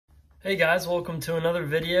Hey guys, welcome to another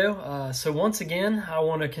video. So once again, I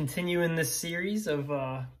want to continue in this series of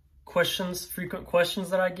frequent questions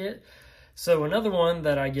that I get. So another one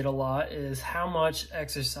that I get a lot is, how much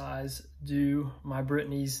exercise do my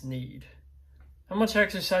Brittany's need? How much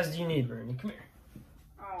exercise do you need, Brittany? Come here.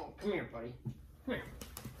 Oh, come here, buddy. Come here.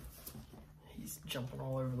 He's jumping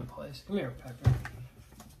all over the place. Come here,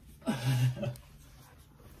 Pepper.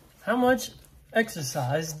 How much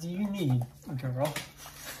exercise do you need, girl?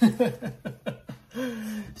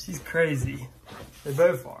 She's crazy. They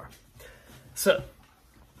both are. So,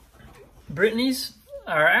 Brittany's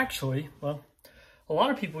are actually, well, a lot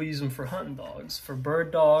of people use them for hunting dogs, for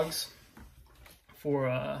bird dogs,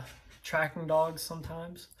 for tracking dogs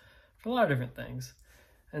sometimes, for a lot of different things.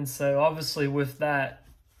 And so, obviously, with that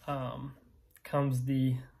comes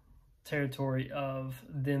the territory of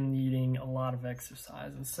them needing a lot of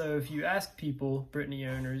exercise. And so, if you ask people, Brittany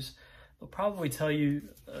owners, they'll probably tell you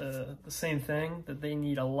the same thing, that they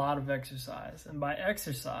need a lot of exercise. And by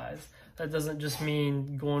exercise, that doesn't just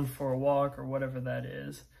mean going for a walk or whatever that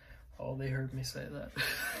is. Oh, they heard me say that.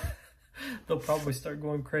 They'll probably start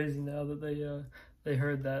going crazy now that they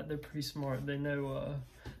heard that. They're pretty smart. They know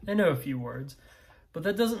a few words. But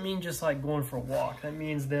that doesn't mean just like going for a walk. That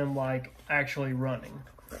means them like actually running.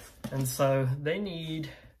 And so they need,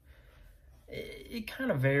 it kind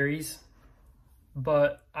of varies,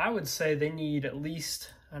 but I would say they need at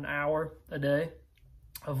least an hour a day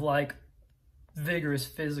of like vigorous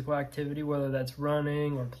physical activity, whether that's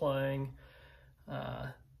running or playing.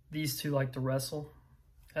 These two like to wrestle,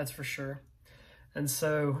 that's for sure. And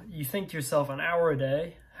so you think to yourself, an hour a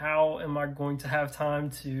day, how am I going to have time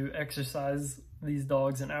to exercise these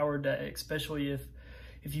dogs an hour a day, especially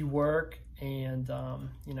if you work and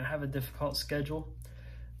you know, have a difficult schedule.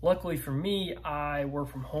 Luckily for me, I work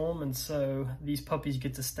from home, and so these puppies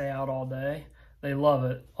get to stay out all day. They love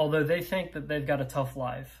it, although they think that they've got a tough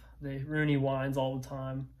life. Rooney whines all the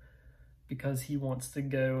time because he wants to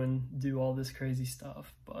go and do all this crazy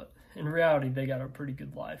stuff. But in reality, they got a pretty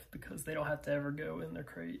good life because they don't have to ever go in their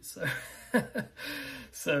crate. So,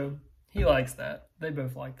 so he likes that. They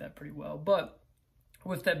both like that pretty well. But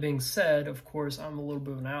with that being said, of course, I'm a little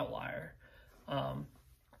bit of an outlier.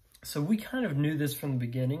 So we kind of knew this from the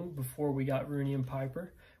beginning before we got Rooney and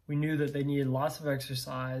Piper. We knew that they needed lots of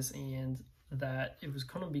exercise and that it was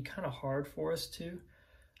going to be kind of hard for us to.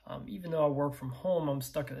 Even though I work from home, I'm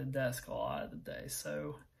stuck at a desk a lot of the day,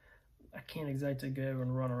 so I can't exactly go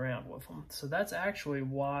and run around with them. So that's actually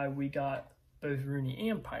why we got both Rooney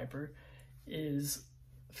and Piper, is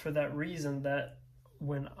for that reason, that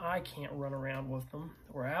when I can't run around with them,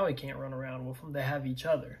 or Allie can't run around with them, they have each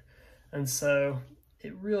other. And so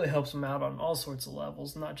it really helps them out on all sorts of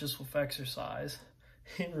levels, not just with exercise.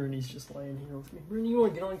 And Rooney's just laying here with me. Rooney, you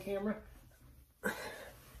want to get on camera?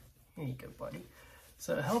 Here you go, buddy.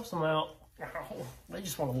 So it helps them out. Oh, they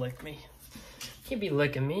just want to lick me. Can't be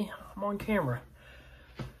licking me. I'm on camera.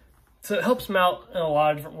 So it helps them out in a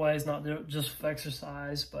lot of different ways, not just with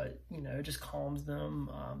exercise, but, you know, it just calms them.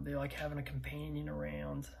 They like having a companion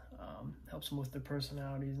around. Helps them with their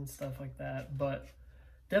personalities and stuff like that. But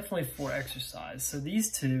definitely for exercise. So these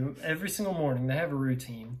two, every single morning, they have a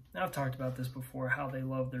routine. Now, I've talked about this before, how they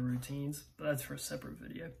love their routines, but that's for a separate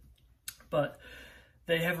video. But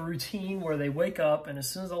they have a routine where they wake up, and as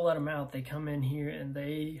soon as I let them out, they come in here and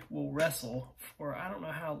they will wrestle for I don't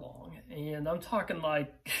know how long. And I'm talking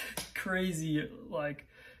like crazy, like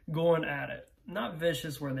going at it. Not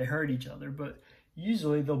vicious where they hurt each other, but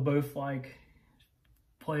usually they'll both like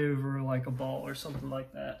play over like a ball or something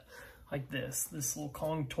like that. Like this little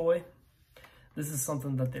Kong toy. This is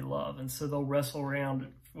something that they love. And so they'll wrestle around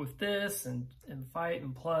with this and fight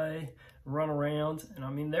and play, run around. And I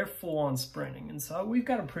mean, they're full on sprinting. And so we've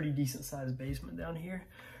got a pretty decent sized basement down here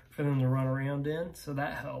for them to run around in. So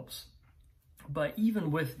that helps. But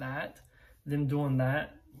even with that, them doing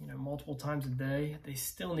that, you know, multiple times a day, they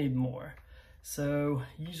still need more. So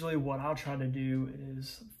usually what I'll try to do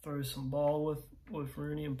is throw some ball with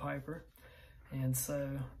Rooney and Piper. And so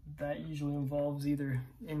that usually involves either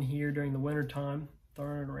in here during the winter time,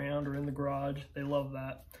 throwing it around, or in the garage. They love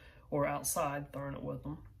that. Or outside, throwing it with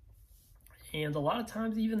them. And a lot of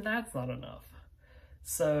times even that's not enough.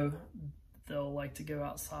 So they'll like to go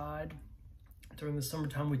outside. During the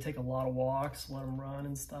summertime, we take a lot of walks, let them run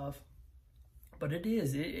and stuff. But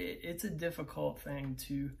it's a difficult thing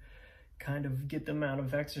to kind of get the amount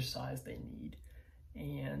of exercise they need.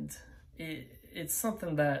 And it's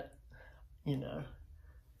something that, you know,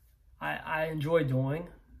 I enjoy doing.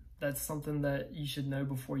 That's something that you should know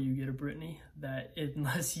before you get a Brittany, that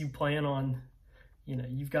unless you plan on, you know,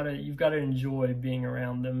 you've got to enjoy being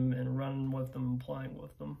around them and running with them and playing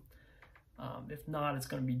with them. If not, it's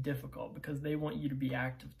going to be difficult because they want you to be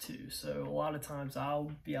active too. So a lot of times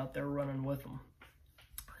I'll be out there running with them.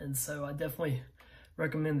 And so I definitely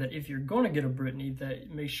recommend that if you're going to get a Brittany, that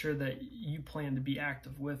make sure that you plan to be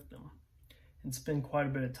active with them and spend quite a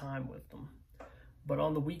bit of time with them. But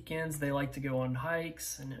on the weekends, they like to go on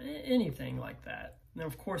hikes and anything like that. Now,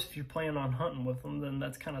 of course, if you're planning on hunting with them, then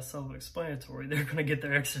that's kind of self-explanatory. They're going to get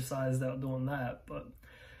their exercise out doing that. But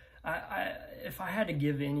if I had to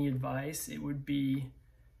give any advice, it would be,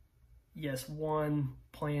 yes, one,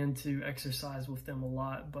 plan to exercise with them a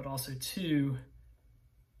lot, but also two,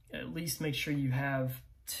 at least make sure you have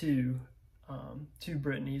two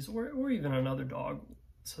Brittany's or even another dog,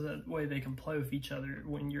 so that way they can play with each other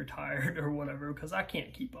when you're tired or whatever, because I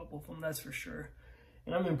can't keep up with them, that's for sure.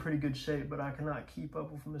 And I'm in pretty good shape, but I cannot keep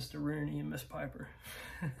up with Mr. Rooney and Miss Piper.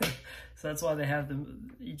 So that's why they have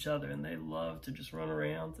them each other, and they love to just run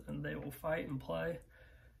around, and they will fight and play,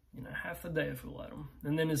 you know, half the day if we let them.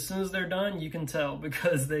 And then as soon as they're done, you can tell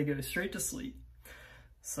because they go straight to sleep.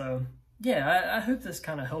 So yeah, I hope this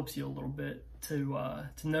kind of helps you a little bit to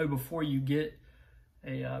know before you get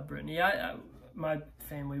a Brittany. My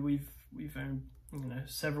family, we've owned, you know,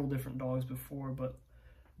 several different dogs before, but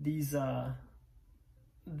these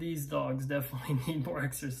dogs definitely need more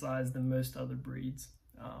exercise than most other breeds.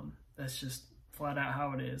 That's just flat out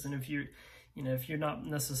how it is. And if you're not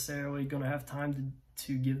necessarily going to have time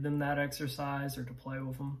to give them that exercise or to play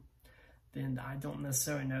with them, then I don't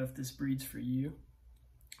necessarily know if this breed's for you.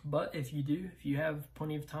 But if you do, if you have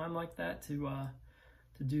plenty of time like that to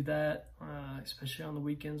do that, especially on the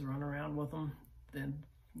weekends, run around with them, then,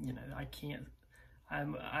 you know,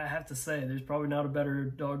 I have to say, there's probably not a better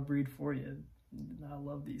dog breed for you. I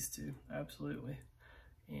love these two, absolutely.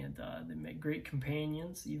 And they make great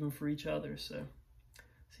companions, even for each other. So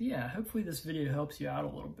yeah, hopefully this video helps you out a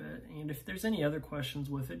little bit. And if there's any other questions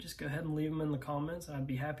with it, just go ahead and leave them in the comments. I'd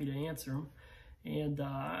be happy to answer them. And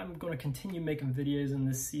I'm going to continue making videos in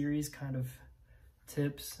this series, kind of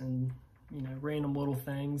tips and, you know, random little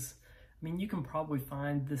things. I mean, you can probably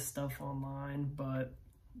find this stuff online, but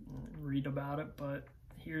read about it. But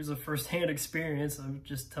here's a first-hand experience. I'll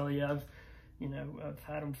just tell you, I've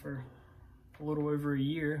had them for a little over a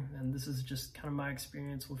year, and this is just kind of my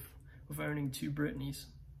experience with owning two Brittany's.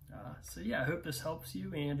 So yeah, I hope this helps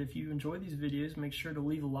you. And if you enjoy these videos, make sure to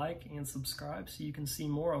leave a like and subscribe so you can see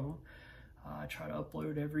more of them. I try to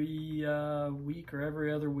upload every week or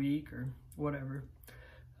every other week or whatever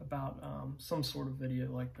about some sort of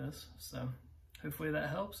video like this. So hopefully that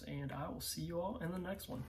helps, and I will see you all in the next one.